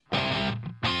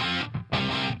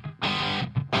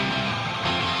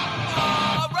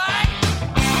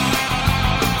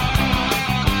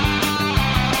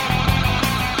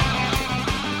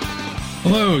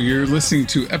Hello, you're listening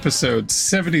to episode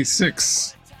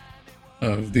 76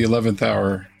 of The 11th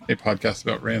Hour, a podcast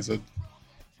about Rancid.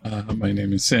 My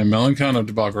name is Sam Melancon of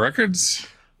Debauch Records.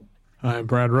 I'm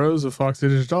Brad Rose of Fox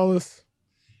Digitalis.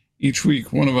 Each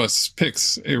week, one of us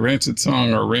picks a Rancid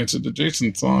song or Rancid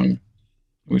adjacent song.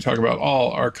 We talk about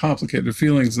all our complicated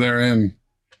feelings therein.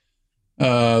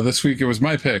 This week, it was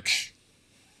my pick.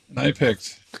 And I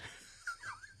picked...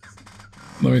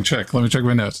 Let me check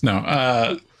my notes.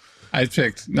 No, I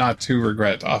picked Not to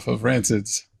Regret off of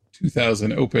Rancid's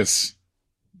 2000 opus,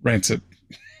 Rancid.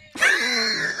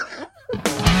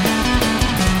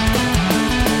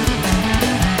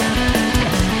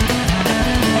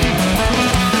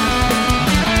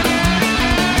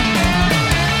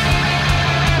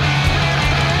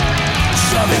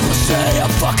 Some people say I'm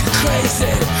fucking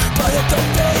crazy, but it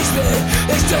don't faze me.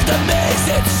 It's just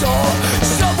amazing. So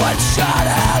someone shout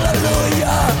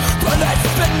hallelujah, but let's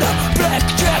spin the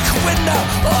blackjack window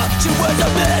up towards a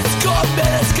minutes, got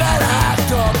minutes, got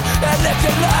hacked up, and if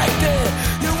you like me,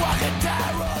 you walk a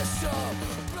down so.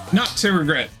 Not to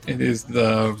Regret. It is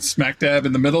the smack dab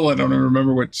in the middle. I don't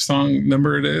remember which song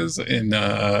number it is in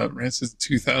Rancid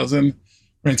 2000.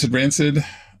 Rancid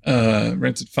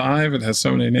 5. It has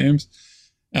so many names.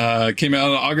 Came out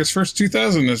on August 1st,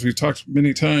 2000, as we've talked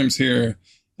many times here.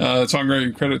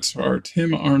 Songwriting credits are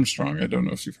Tim Armstrong. I don't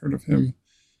know if you've heard of him.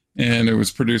 And it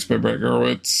was produced by Brett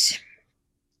Gurewitz.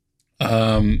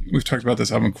 We've talked about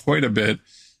this album quite a bit.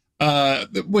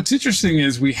 What's interesting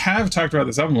is we have talked about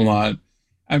this album a lot.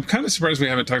 I'm kind of surprised we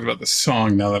haven't talked about the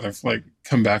song now that I've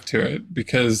come back to it,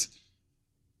 because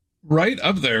right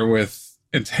up there with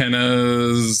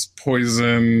Antennas,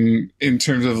 Poison, in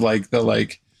terms of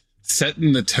the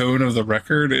setting the tone of the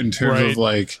record, in terms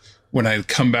of when I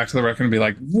come back to the record and be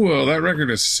like, whoa, that record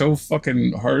is so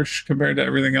fucking harsh compared to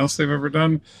everything else they've ever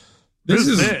done. This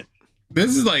is it.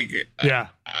 This is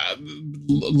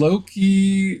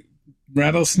Loki,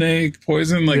 Rattlesnake,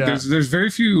 Poison. There's very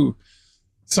few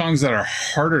songs that are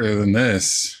harder than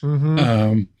this.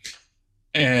 Mm-hmm.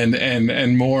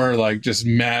 And more just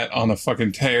Matt on a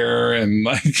fucking tear, and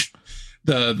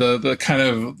the kind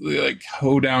of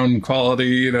hoedown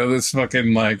quality, this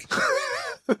fucking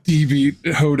D-beat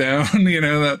hoedown,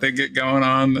 that they get going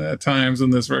on at times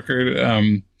in this record.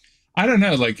 I don't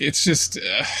know, it's just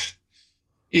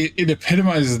it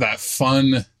epitomizes that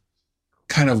fun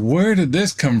kind of where did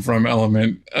this come from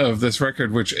element of this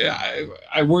record, which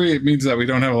I worry it means that we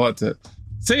don't have a lot to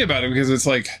say about it, because it's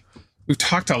we've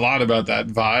talked a lot about that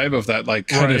vibe of that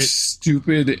kind of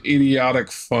stupid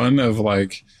idiotic fun of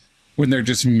when they're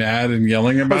just mad and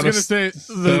yelling about I was going to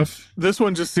say, this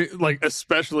one just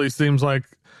especially seems like,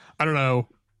 I don't know,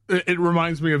 it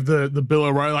reminds me of the Bill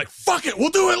O'Reilly, fuck it, we'll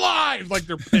do it live.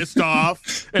 They're pissed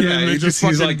off. And then they just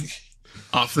he's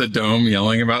off the dome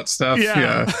yelling about stuff.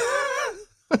 Yeah.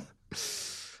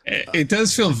 It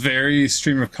does feel very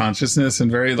stream of consciousness and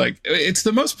very it's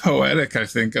the most poetic, I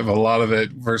think, of a lot of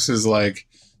it, versus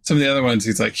some of the other ones.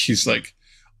 He's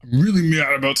I'm really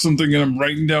mad about something and I'm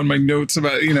writing down my notes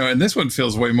about, and this one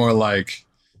feels way more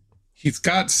he's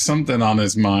got something on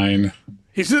his mind.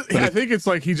 I think it's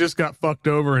he just got fucked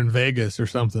over in Vegas or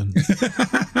something.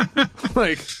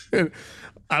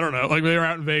 I don't know. They were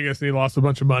out in Vegas and he lost a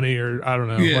bunch of money, or I don't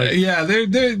know.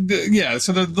 Yeah.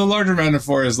 So the larger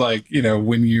metaphor is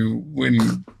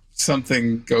when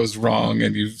something goes wrong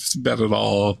and you've bet it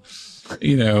all,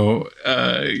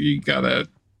 you gotta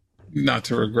not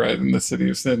to regret in the City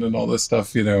of Sin and all this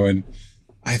stuff, and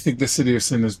I think the City of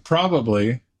Sin is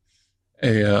probably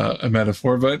a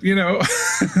metaphor, but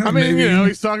I mean,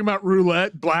 he's talking about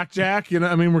roulette, blackjack,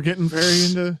 we're getting very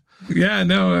into. Yeah,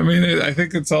 no, I mean, I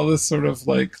think it's all this sort of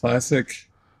classic,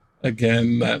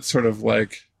 again, that sort of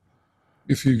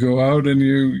if you go out and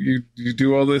you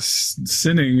do all this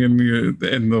sinning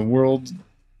and the world,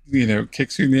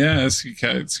 kicks you in the ass,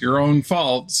 it's your own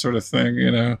fault sort of thing,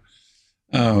 and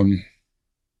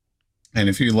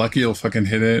if you're lucky, you'll fucking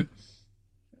hit it.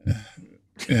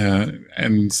 Yeah,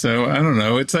 and so I don't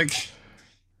know. It's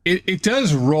it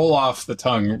does roll off the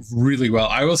tongue really well.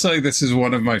 I will say this is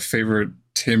one of my favorite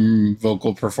Tim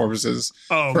vocal performances.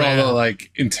 All the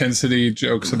intensity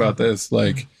jokes about this.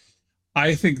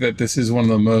 I think that this is one of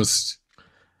the most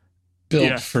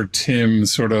built for Tim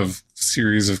sort of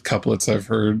series of couplets I've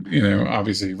heard.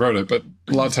 Obviously he wrote it, but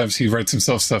a lot of times he writes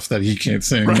himself stuff that he can't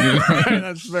sing. Right.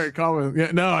 That's very common.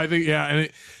 Yeah, no, I think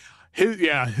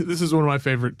this is one of my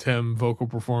favorite Tim vocal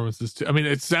performances too. I mean,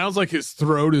 it sounds like his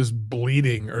throat is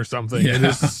bleeding or something. Yeah. It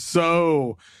is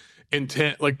so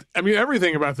intense.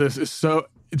 Everything about this is so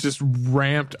just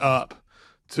ramped up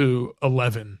to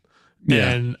 11. Yeah.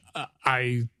 And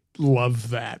I love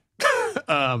that.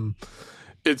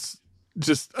 it's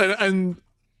just and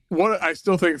what I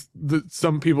still think that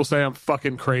some people say I'm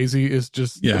fucking crazy is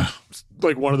just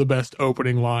like one of the best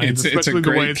opening lines, especially it's a great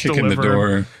the way it's kick delivered. In the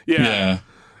door. Yeah.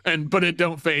 But it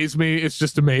don't phase me. It's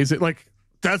just amazing. Like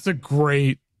that's a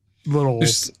great little.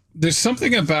 There's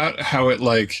something about how it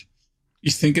like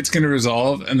you think it's going to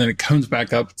resolve, and then it comes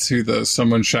back up to the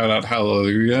someone shout out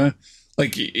hallelujah.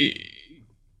 Like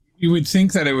you would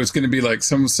think that it was going to be like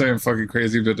someone saying fucking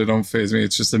crazy, but it don't phase me.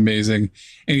 It's just amazing.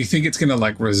 And you think it's going to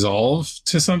like resolve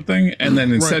to something. And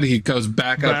then instead he goes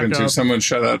back up into someone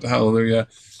shout out hallelujah.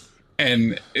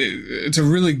 And it's a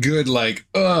really good, like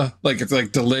it's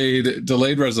like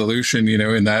delayed resolution, you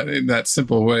know, in that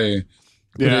simple way.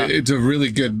 But it's a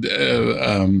really good,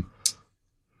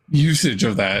 usage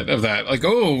of that. Like,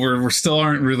 we're still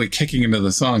aren't really kicking into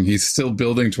the song. He's still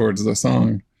building towards the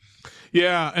song.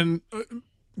 Yeah. And,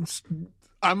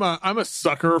 I'm a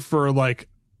sucker for like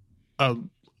a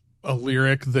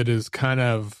lyric that is kind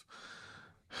of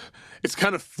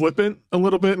flippant a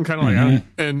little bit and kind of like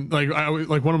and like I always,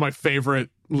 like one of my favorite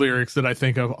lyrics that I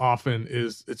think of often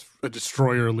is it's a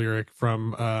Destroyer lyric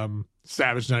from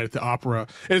Savage Night at the Opera,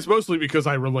 and it's mostly because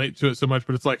I relate to it so much.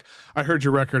 But it's like, I heard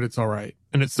your record, it's all right,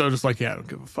 and it's so just like, I don't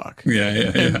give a fuck.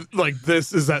 And like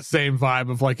this is that same vibe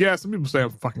of like, some people say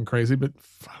I'm fucking crazy, but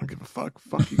I don't give a fuck.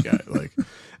 Fuck you guys. Like,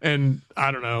 and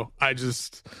I don't know. I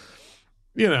just,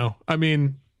 I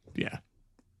mean, yeah.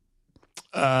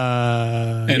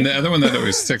 And the other one that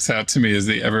always sticks out to me is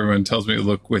the everyone tells me to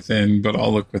look within, but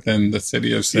I'll look within the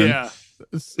city of sin. Yeah,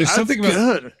 there's something about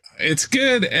good. It's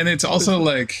good, and it's also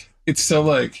like it's so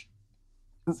like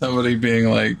somebody being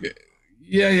like,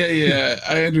 yeah,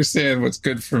 I understand what's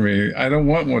good for me. I don't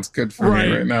want what's good for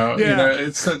me right now. Yeah. You know,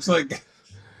 it's such like,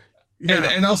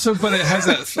 and also, but it has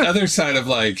that other side of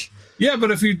like,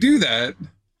 but if you do that,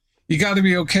 you got to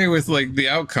be okay with like the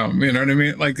outcome. You know what I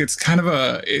mean? Like it's kind of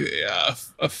a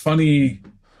funny,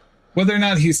 whether or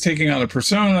not he's taking on a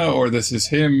persona or this is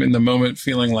him in the moment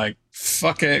feeling like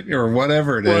fuck it or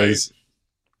whatever it is.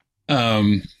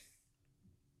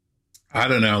 I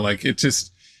don't know. Like it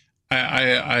just,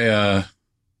 I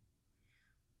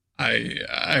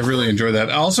really enjoy that.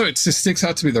 Also, it just sticks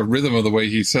out to me the rhythm of the way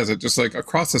he says it. Just like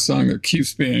across the song, there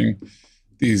keeps being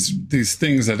these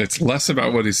things that it's less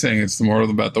about what he's saying, it's more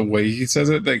about the way he says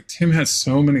it. Like Tim has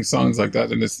so many songs like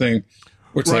that in this thing,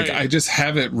 which like I just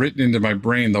have it written into my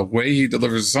brain the way he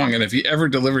delivers a song. And if he ever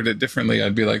delivered it differently,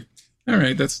 I'd be like, all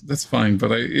right, that's fine.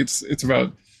 But it's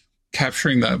about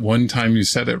capturing that one time you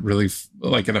said it really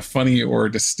like in a funny or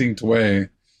distinct way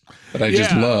that I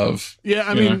just love. Yeah,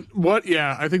 I mean,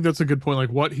 I think that's a good point. Like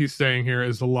what he's saying here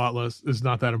is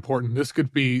not that important. This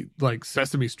could be like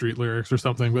Sesame Street lyrics or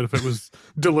something, but if it was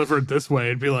delivered this way,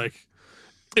 it'd be like,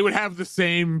 it would have the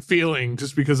same feeling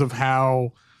just because of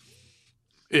how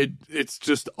it's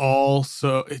just all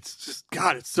so, it's just,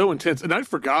 God, it's so intense. And I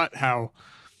forgot how,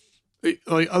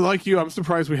 like you, I'm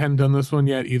surprised we hadn't done this one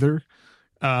yet either.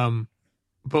 But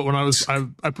when I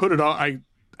put it on,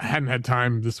 I hadn't had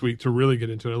time this week to really get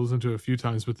into it. I listened to it a few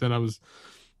times, but then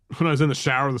when I was in the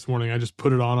shower this morning, I just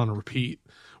put it on a repeat,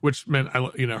 which meant I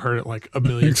heard it like a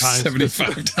million times,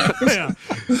 75 times. Yeah.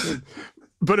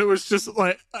 But it was just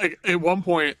like at one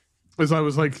point, as I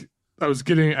was like, I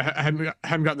hadn't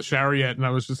gotten the shower yet, and I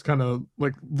was just kind of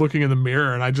like looking in the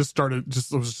mirror, and I just started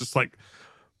it was just like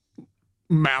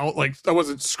mouth, like I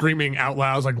wasn't screaming out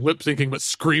loud, I was like lip syncing but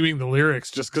screaming the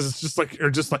lyrics just because it's just like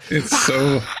it's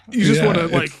so you just want to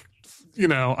like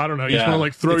I don't know, you just want to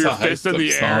like throw your fist in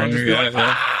the air and just be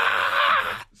like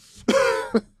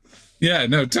yeah,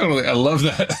 no, totally. I love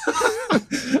that.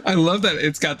 I love that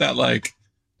it's got that when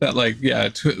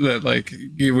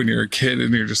you're a kid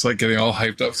and you're just like getting all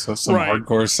hyped up so some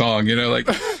hardcore song, like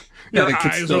your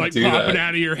eyes are like popping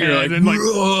out of your head and like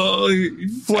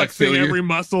flexing every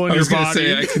muscle in your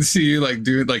body. I can see you like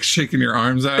doing like shaking your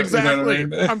arms out. Exactly. You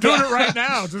know what I mean? I'm doing it right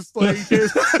now. Just like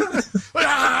it's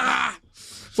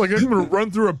like I'm gonna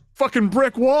run through a fucking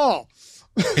brick wall.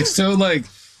 It's so like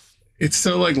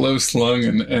low slung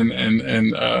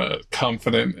and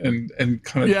confident and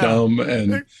kind of dumb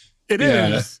and it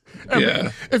is.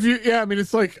 I mean,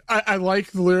 it's like I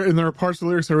like the lyric, and there are parts of the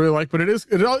lyrics I really like, but it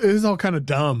is all kind of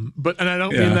dumb. And I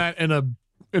don't mean that in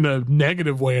a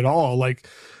negative way at all. Like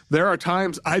there are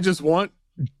times I just want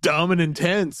dumb and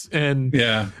intense, and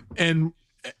there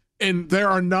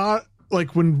are not,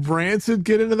 like when Rancid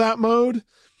get into that mode,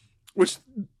 which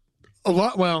a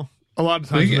lot of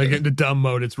times when they get into dumb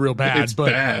mode, it's real bad. It's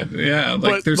bad. Yeah.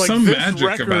 Like there's some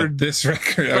magic about this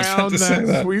record. I was about to say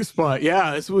that sweet spot.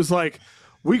 Yeah. This was like,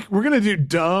 we're going to do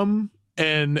dumb,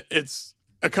 and it's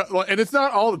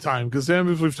not all the time. Cause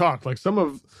as we've talked, like some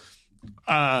of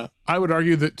I would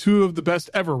argue that two of the best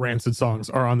ever Rancid songs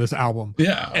are on this album.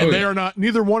 Yeah. And they are not,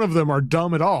 neither one of them are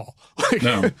dumb at all. Like,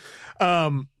 no.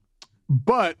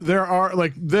 But there are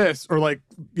like this, or like,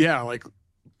 yeah, like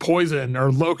Poison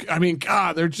or Loki. I mean,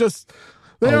 God, they're just,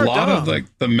 a lot of like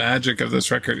the magic of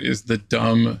this record is the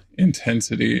dumb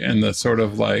intensity and the sort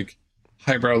of like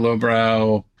highbrow,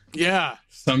 lowbrow. Yeah.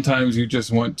 Sometimes you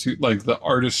just want to like the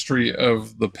artistry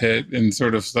of the pit and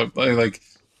sort of stuff like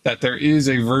that. There is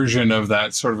a version of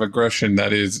that sort of aggression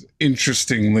that is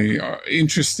interesting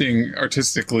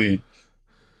artistically.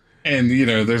 And, you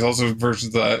know, there's also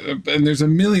versions of that, and there's a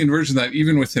million versions of that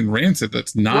even within Rancid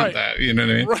that's not that, you know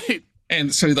what I mean? Right.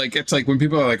 And so, like, it's like when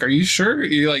people are like, are you sure?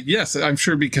 You're like, yes, I'm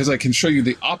sure because I can show you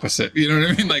the opposite. You know what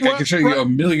I mean? Like, I can show you a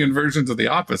million versions of the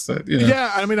opposite. You know? Yeah,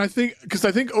 I mean, I think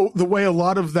the way a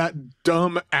lot of that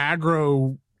dumb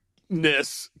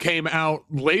aggro-ness came out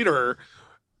later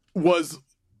was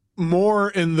more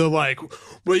in the like,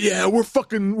 well, yeah, we're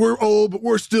old, but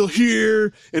we're still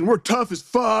here, and we're tough as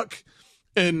fuck.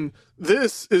 And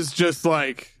this is just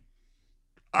like,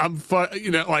 I'm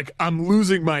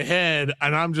losing my head,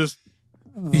 and I'm just.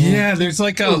 Yeah, there's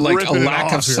like a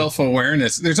lack of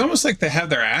self-awareness. There's almost like they have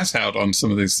their ass out on some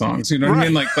of these songs. You know what I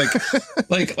mean? Like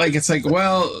it's like,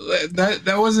 well,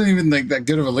 that wasn't even like that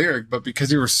good of a lyric, but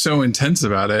because you were so intense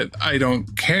about it, I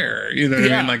don't care. You know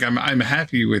what I mean? Like I'm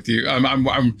happy with you.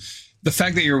 I'm the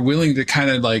fact that you're willing to kind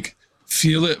of like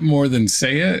feel it more than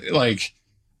say it. Like,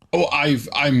 oh,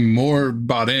 I'm more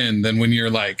bought in than when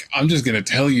you're like, I'm just gonna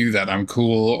tell you that I'm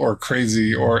cool or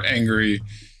crazy or angry.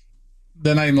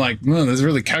 Then I'm like, no, this is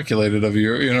really calculated of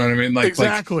you. You know what I mean? Like,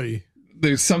 exactly. Like,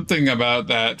 there's something about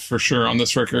that for sure on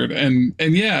this record. And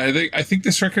yeah, I think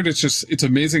this record is just, it's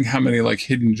amazing how many like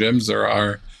hidden gems there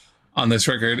are on this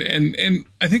record. And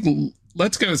I think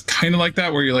Let's Go is kind of like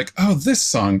that, where you're like, oh, this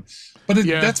song, but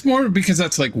that's more because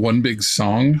that's like one big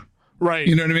song. Right.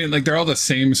 You know what I mean? Like they're all the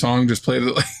same song, just played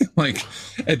like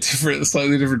at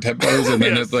slightly different tempos, and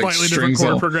then it's like slightly different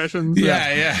chord progressions. Yeah.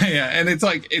 And it's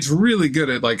like, it's really good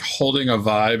at like holding a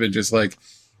vibe and just like,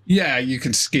 yeah, you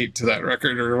can skate to that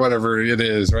record or whatever it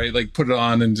is, right? Like put it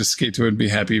on and just skate to it and be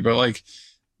happy. But like,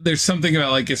 there's something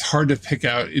about like, it's hard to pick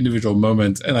out individual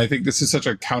moments. And I think this is such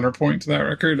a counterpoint to that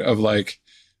record of like,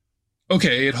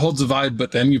 okay, it holds a vibe,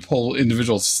 but then you pull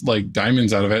individual like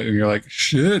diamonds out of it and you're like,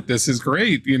 shit, this is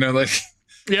great. You know, like,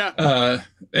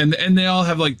 and they all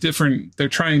have like they're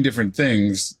trying different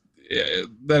things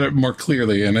that are more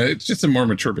clearly, and it's just a more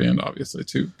mature band, obviously,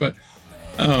 too. But,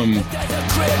 if you're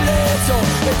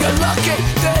lucky,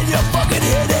 then you fucking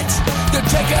hit it. You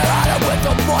take it out and with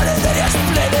the money, then you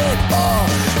split it.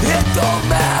 It don't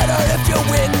matter if you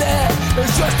win there.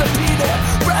 It's just a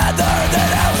peanut rather than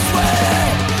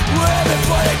elsewhere.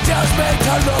 Everybody tells me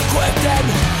to look with them,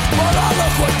 but I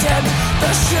look with them.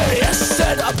 The shittiest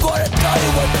sin, I'm gonna tell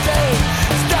you one thing.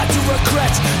 It's not to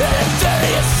regret, an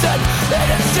insidious sin, an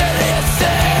insidious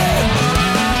sin.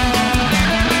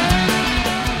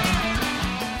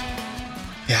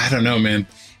 Yeah, I don't know, man.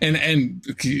 And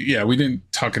yeah, we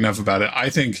didn't talk enough about it. I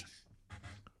think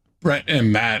Brett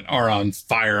and Matt are on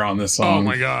fire on this song. Oh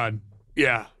my God.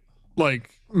 Yeah. Like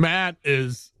Matt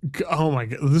is, oh my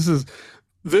God.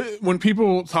 When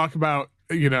people talk about,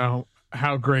 you know,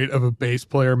 how great of a bass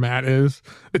player Matt is,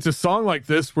 it's a song like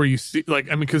this where you see, like,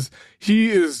 I mean, because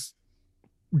he is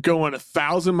going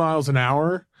 1,000 miles an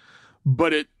hour,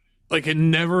 but it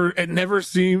never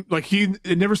seems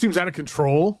out of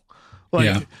control.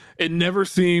 Like it never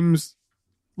seems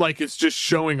like it's just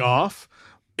showing off.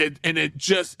 It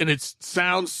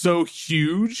sounds so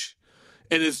huge,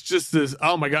 and it's just this,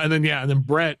 oh my God. And then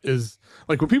Brett is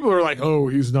like, when people are like, oh,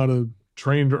 he's not a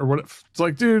trained or what, it's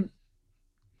like, dude,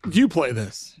 you play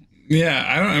this. Yeah,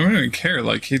 I don't even care.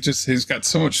 Like he's got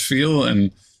so much feel,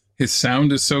 and his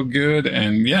sound is so good,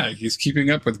 and yeah, he's keeping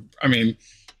up with, I mean,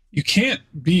 you can't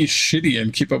be shitty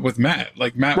and keep up with Matt.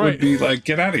 Like Matt would be like,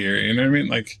 get out of here, you know what I mean?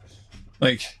 Like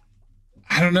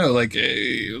I don't know, like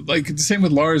the same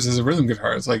with Lars as a rhythm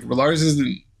guitarist. Like Lars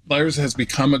has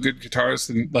become a good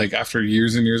guitarist, and like after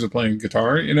years and years of playing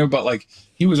guitar, you know, but like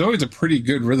he was always a pretty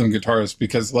good rhythm guitarist,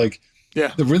 because like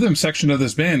the rhythm section of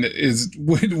this band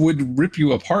would rip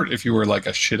you apart if you were like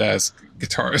a shit ass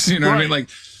guitarist, you know what I mean? Like,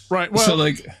 right. Well, so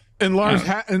like, and Lars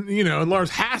Lars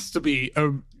has to be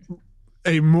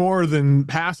a more than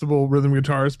passable rhythm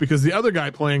guitarist, because the other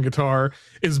guy playing guitar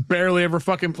is barely ever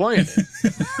fucking playing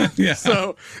it. Yeah.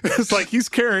 So it's like he's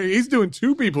doing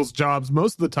two people's jobs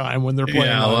most of the time when they're playing.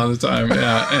 Yeah, a lot of the time.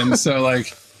 Yeah. And so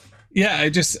like, yeah, I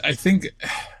think,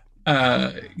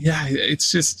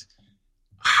 it's just,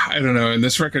 I don't know. And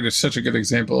this record is such a good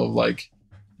example of like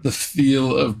the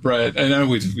feel of Brett. I know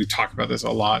we talk about this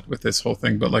a lot with this whole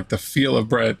thing, but like the feel of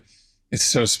Brett is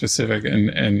so specific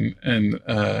and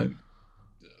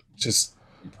just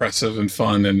impressive and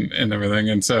fun and everything.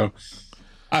 And so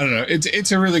I don't know.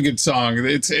 It's a really good song.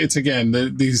 It's again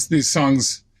these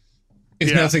songs.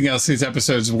 If nothing else, these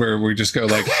episodes where we just go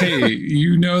like, hey,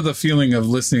 you know the feeling of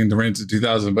listening to Rancid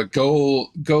 2000, but go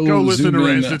listen to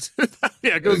Rancid.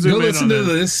 Go listen to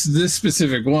this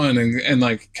specific one and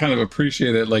like kind of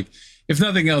appreciate it. Like, if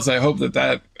nothing else, I hope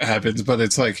that happens. But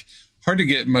it's like hard to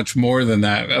get much more than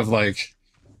that. Of like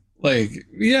I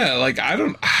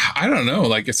don't know.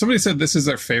 Like, if somebody said this is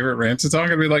their favorite Rancid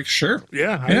song, I'd be like, sure.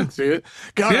 Yeah, I can see it.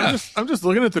 God, I'm just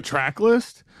looking at the track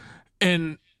list,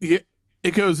 and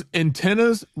it goes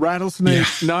Antennas, Rattlesnake,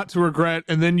 Not to Regret,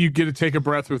 and then you get to Take a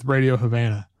Breath with Radio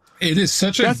Havana. It is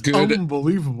such a good,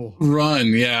 unbelievable run.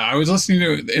 Yeah, I was listening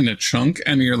to it in a chunk,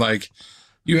 and you're like,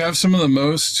 you have some of the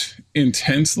most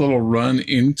intense little run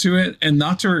into it, and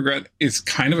Not to Regret is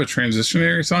kind of a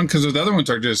transitionary song because the other ones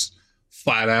are just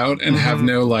flat out and have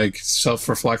no like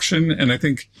self-reflection. And I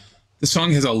think the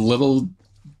song has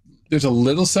there's a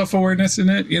little self-awareness in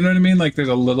it. You know what I mean? Like, there's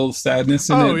a little sadness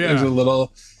in it. Yeah. There's a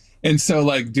little. And so,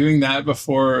 like, doing that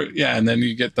before, and then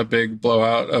you get the big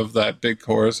blowout of that big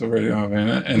chorus of Radio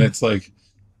Havana, and it's like,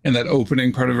 and that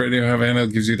opening part of Radio Havana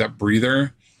gives you that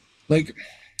breather. Like,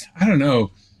 I don't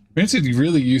know, Rancid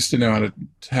really used to know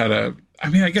how to. I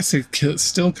mean, I guess they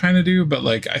still kind of do, but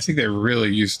like, I think they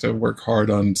really used to work hard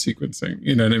on sequencing.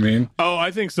 You know what I mean? Oh, I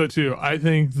think so too. I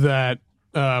think that,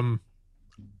 I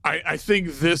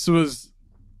think this was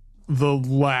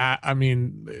I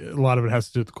mean, a lot of it has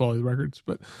to do with the quality of the records,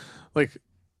 but like,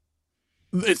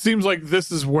 it seems like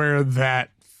this is where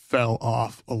that fell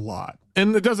off a lot.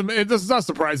 And it's not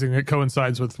surprising. It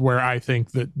coincides with where I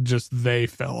think that just they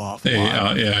fell off a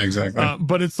lot. Yeah, exactly.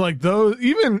 But it's like those,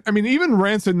 even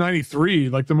Rancid 93,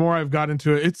 like the more I've got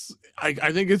into it, I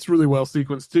think it's really well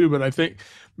sequenced too, but I think,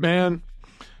 man,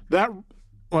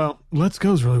 Let's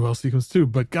Go's really well sequenced too,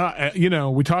 but God,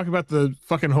 we talk about the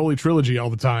fucking Holy Trilogy all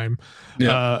the time.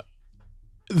 Yeah.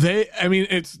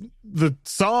 It's the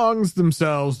songs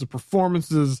themselves, the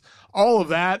performances, all of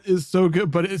that is so good,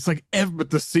 but it's like, but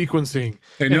the sequencing.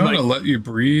 They know how to let you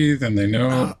breathe, and they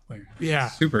know,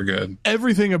 super good.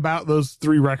 Everything about those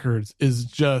three records is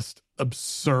just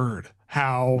absurd.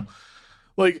 How,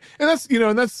 like, and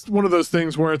that's one of those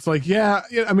things where it's like,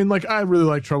 I mean, I really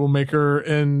like Troublemaker,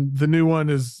 and the new one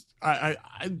is, I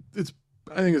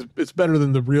think it's better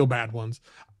than the real bad ones,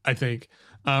 I think.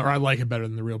 Or I like it better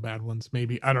than the real bad ones,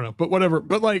 maybe. I don't know. But whatever.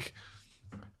 But like,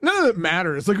 none of it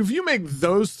matters. Like, if you make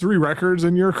those three records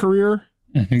in your career,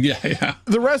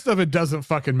 the rest of it doesn't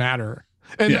fucking matter.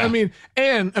 And I mean,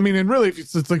 and really, if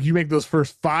it's like you make those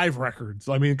first 5 records,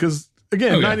 I mean, because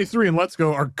again, 93 and Let's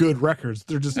Go are good records.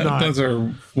 They're just not. Those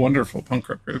are wonderful punk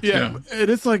records. Yeah. And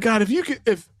it's like, God,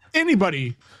 if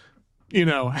anybody,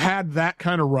 had that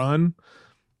kind of run,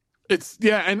 it's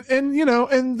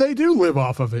and they do live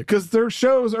off of it because their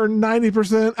shows are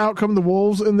 90% Outcome the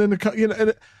Wolves, and then it's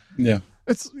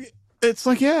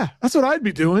like, that's what I'd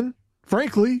be doing,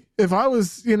 frankly, if I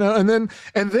was, and then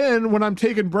when I'm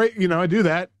taking break, I do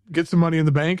that, get some money in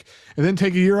the bank, and then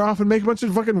take a year off and make a bunch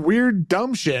of fucking weird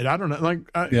dumb shit. I don't know,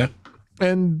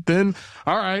 and then,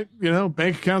 all right,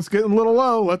 bank account's getting a little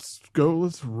low, let's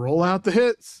roll out the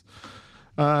hits,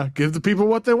 give the people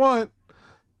what they want.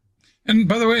 And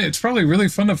by the way, it's probably really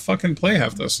fun to fucking play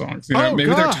half those songs. Maybe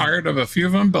they're tired of a few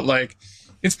of them, but like,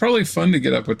 it's probably fun to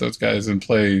get up with those guys and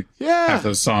play half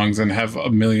those songs and have a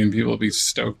million people be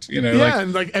stoked.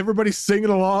 And like everybody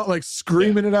singing along, like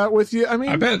screaming it out with you. I mean,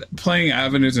 I bet playing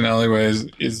Avenues and Alleyways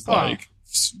is like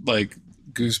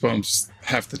goosebumps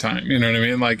half the time. You know what I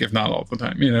mean? Like, if not all the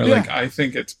time. Like, I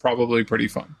think it's probably pretty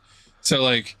fun. So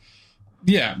like,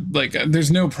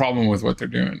 there's no problem with what they're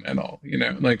doing at all.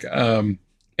 Like,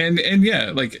 And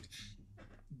like,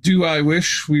 do I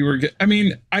wish we were?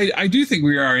 I do think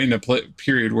we are in a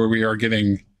period where we are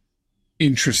getting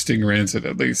interesting Rancid,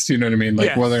 at least. You know what I mean?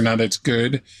 Like, whether or not it's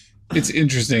good, it's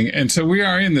interesting. And so we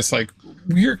are in this, like,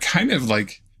 we're kind of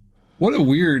like, what a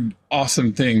weird,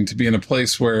 awesome thing to be in a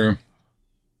place where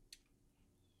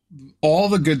all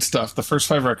the good stuff, the first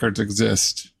 5 records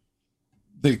exist.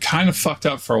 They kind of fucked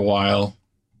up for a while.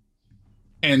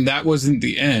 And that wasn't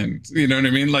the end. You know what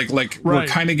I mean? Like we're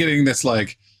kind of getting this,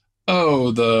 like,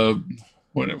 what's the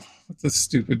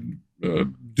stupid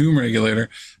Doom Regulator?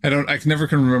 I never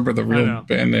can remember the real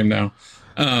band name now.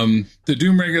 The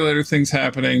Doom Regulator thing's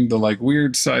happening. The like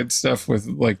weird side stuff with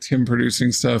like Tim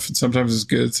producing stuff. And sometimes it's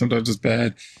good, sometimes it's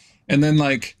bad. And then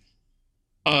like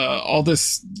all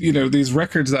this, these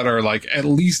records that are like at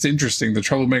least interesting, the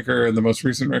Troublemaker and the most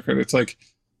recent record, it's like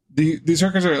these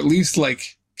records are at least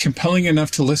like compelling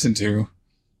enough to listen to.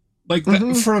 Like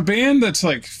that, for a band that's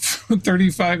like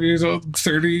 35 years old,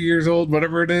 30 years old,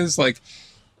 whatever it is, like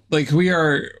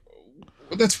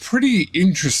that's pretty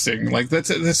interesting. Like that's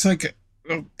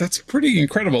pretty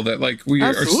incredible that like we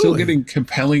are still getting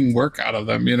compelling work out of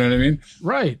them. You know what I mean?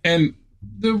 Right. And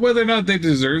whether or not they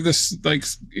deserve this like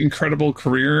incredible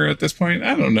career at this point,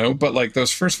 I don't know. But like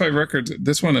those first 5 records,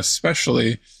 this one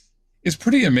especially, is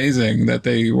pretty amazing that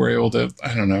they were able to.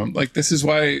 I don't know. Like this is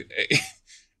why.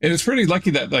 And it's pretty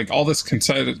lucky that like all this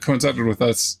coincided with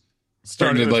us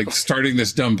starting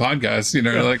this dumb podcast,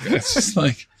 like it's just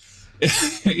like,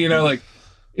 like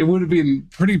it would have been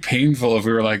pretty painful if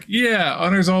we were like, yeah,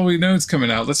 Honor's All We Know is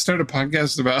coming out. Let's start a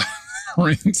podcast about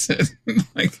Rancid.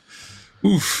 Like,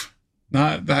 oof,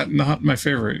 not my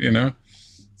favorite,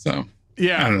 so.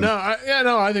 Yeah,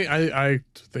 I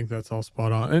think that's all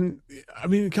spot on. And I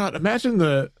mean, God, imagine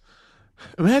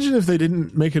if they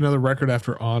didn't make another record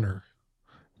after Honor.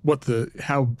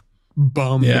 How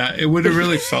bummed. Yeah, it would have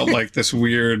really felt like this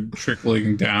weird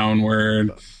trickling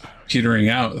downward, petering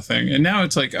out thing. And now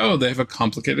it's like, oh, they have a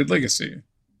complicated legacy.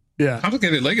 Yeah.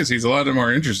 Complicated legacy is a lot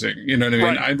more interesting. You know what I mean?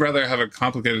 Right. I'd rather have a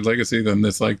complicated legacy than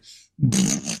this, like,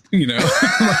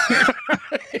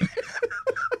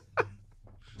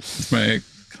 It's my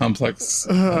complex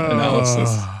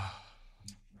analysis.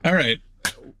 All right.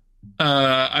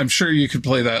 I'm sure you could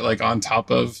play that like on top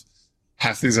of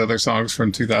half these other songs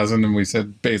from 2000, and we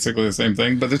said basically the same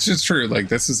thing, but it's just true. Like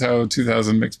this is how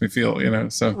 2000 makes me feel,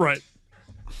 so right.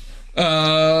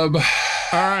 All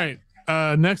right,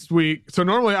 next week, so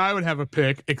normally I would have a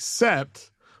pick,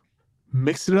 except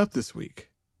mix it up this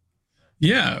week.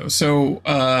 Yeah, so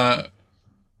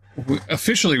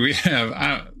officially we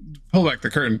have pull back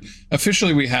the curtain,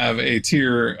 officially we have a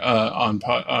tier on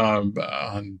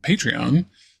Patreon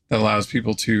that allows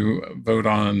people to vote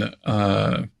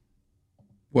on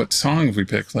what songs we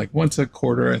pick, like once a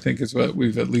quarter, I think is what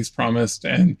we've at least promised.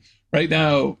 And right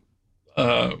now,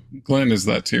 Glenn is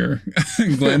that tier.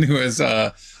 Glenn, who has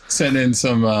sent in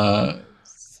some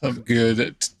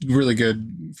good, really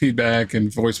good feedback and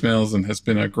voicemails and has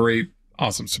been a great,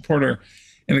 awesome supporter.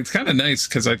 And it's kind of nice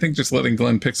because I think just letting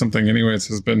Glenn pick something anyways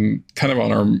has been kind of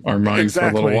on our minds for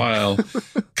a little while,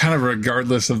 kind of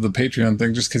regardless of the Patreon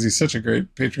thing, just because he's such a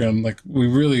great Patreon. Like we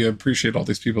really appreciate all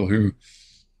these people who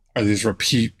are these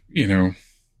repeat,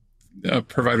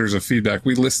 providers of feedback.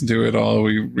 We listen to it all.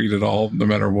 We read it all, no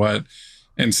matter what.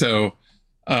 And so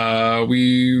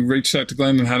we reached out to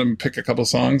Glenn and had him pick a couple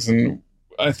songs. And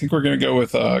I think we're going to go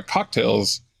with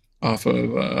Cocktails off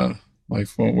of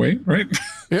Life Won't Wait, right?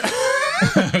 Yeah.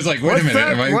 I was like, wait a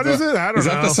minute. What is it? I don't know. Is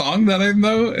that the song that I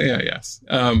know? Yeah, yes.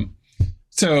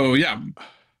 So, yeah,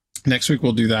 next week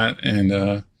we'll do that.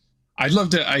 And I'd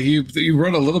love to. You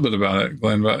wrote a little bit about it,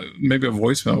 Glenn, but maybe a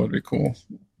voicemail would be cool.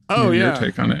 Oh, maybe yeah. Your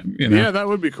take on it. Yeah, that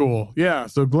would be cool. Yeah.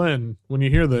 So, Glenn, when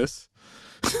you hear this,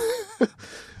 the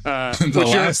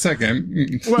last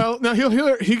second. Well, no, he'll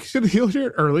hear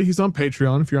it early. He's on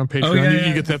Patreon. If you're on Patreon,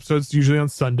 you get the episodes usually on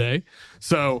Sunday.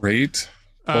 So great.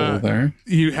 There.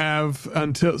 You have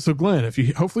until Glenn,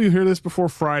 hopefully you hear this before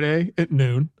Friday at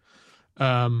noon,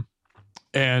 and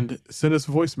send us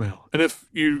a voicemail. And if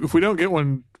we don't get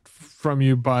one from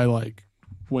you by like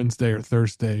Wednesday or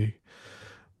Thursday,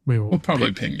 we'll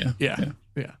probably ping you. Yeah.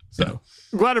 So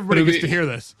I'm glad everybody gets to hear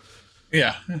this.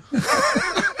 Yeah.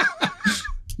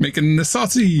 Making the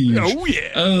sausage. Oh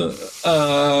yeah.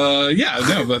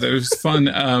 But it was fun.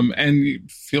 And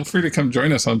feel free to come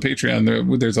join us on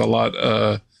Patreon. There's a lot.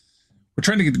 We're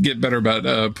trying to get better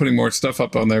about putting more stuff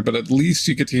up on there, but at least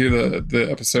you get to hear the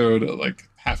episode like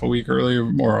half a week early, or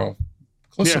more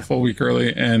close to a full week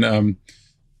early, and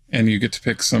you get to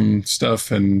pick some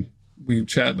stuff, and we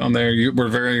chat on there. We're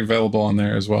very available on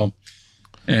there as well.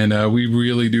 And we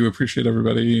really do appreciate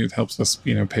everybody. It helps us,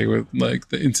 pay with like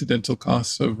the incidental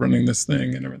costs of running this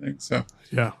thing and everything. So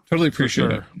yeah, totally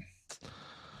appreciate it.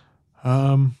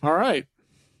 All right,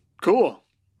 cool.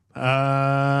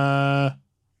 Bye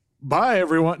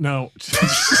everyone. No.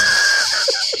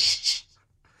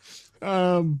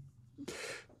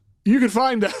 You can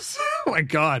find us. Oh my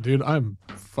God, dude, I'm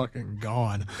fucking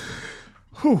gone.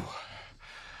 Whew.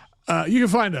 You can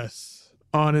find us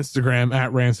on Instagram at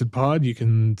RancidPod. You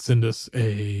can send us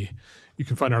you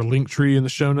can find our link tree in the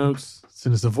show notes.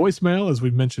 Send us a voicemail, as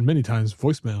we've mentioned many times.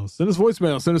 Voicemails. Send us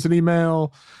voicemail. Send us an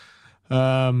email.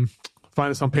 Find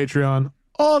us on Patreon.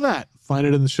 All that. Find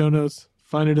it in the show notes.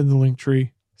 Find it in the link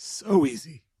tree. So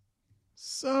easy.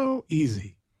 So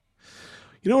easy.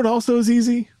 You know what also is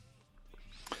easy?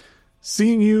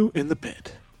 Seeing You in the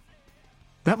Pit.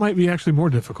 That might be actually more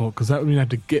difficult because that would mean I have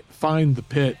to find the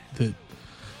pit that.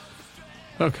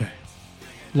 Okay.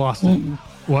 Lost it.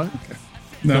 What? Okay.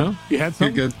 No. You had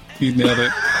something? You're good. You nailed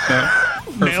it. No.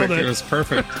 Perfect. Nailed it. It was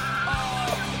perfect.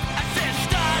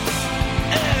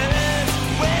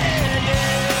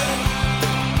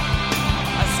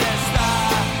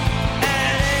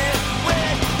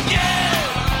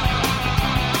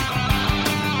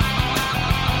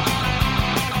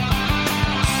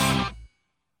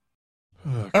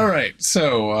 All right,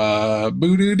 so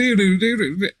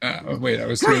wait, I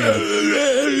was doing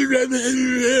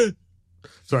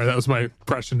Sorry, that was my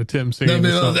impression of Tim singing.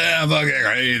 Fucking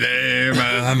crazy,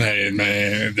 I'm made.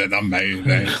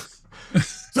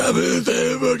 That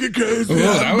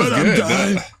was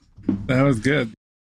good. That was good.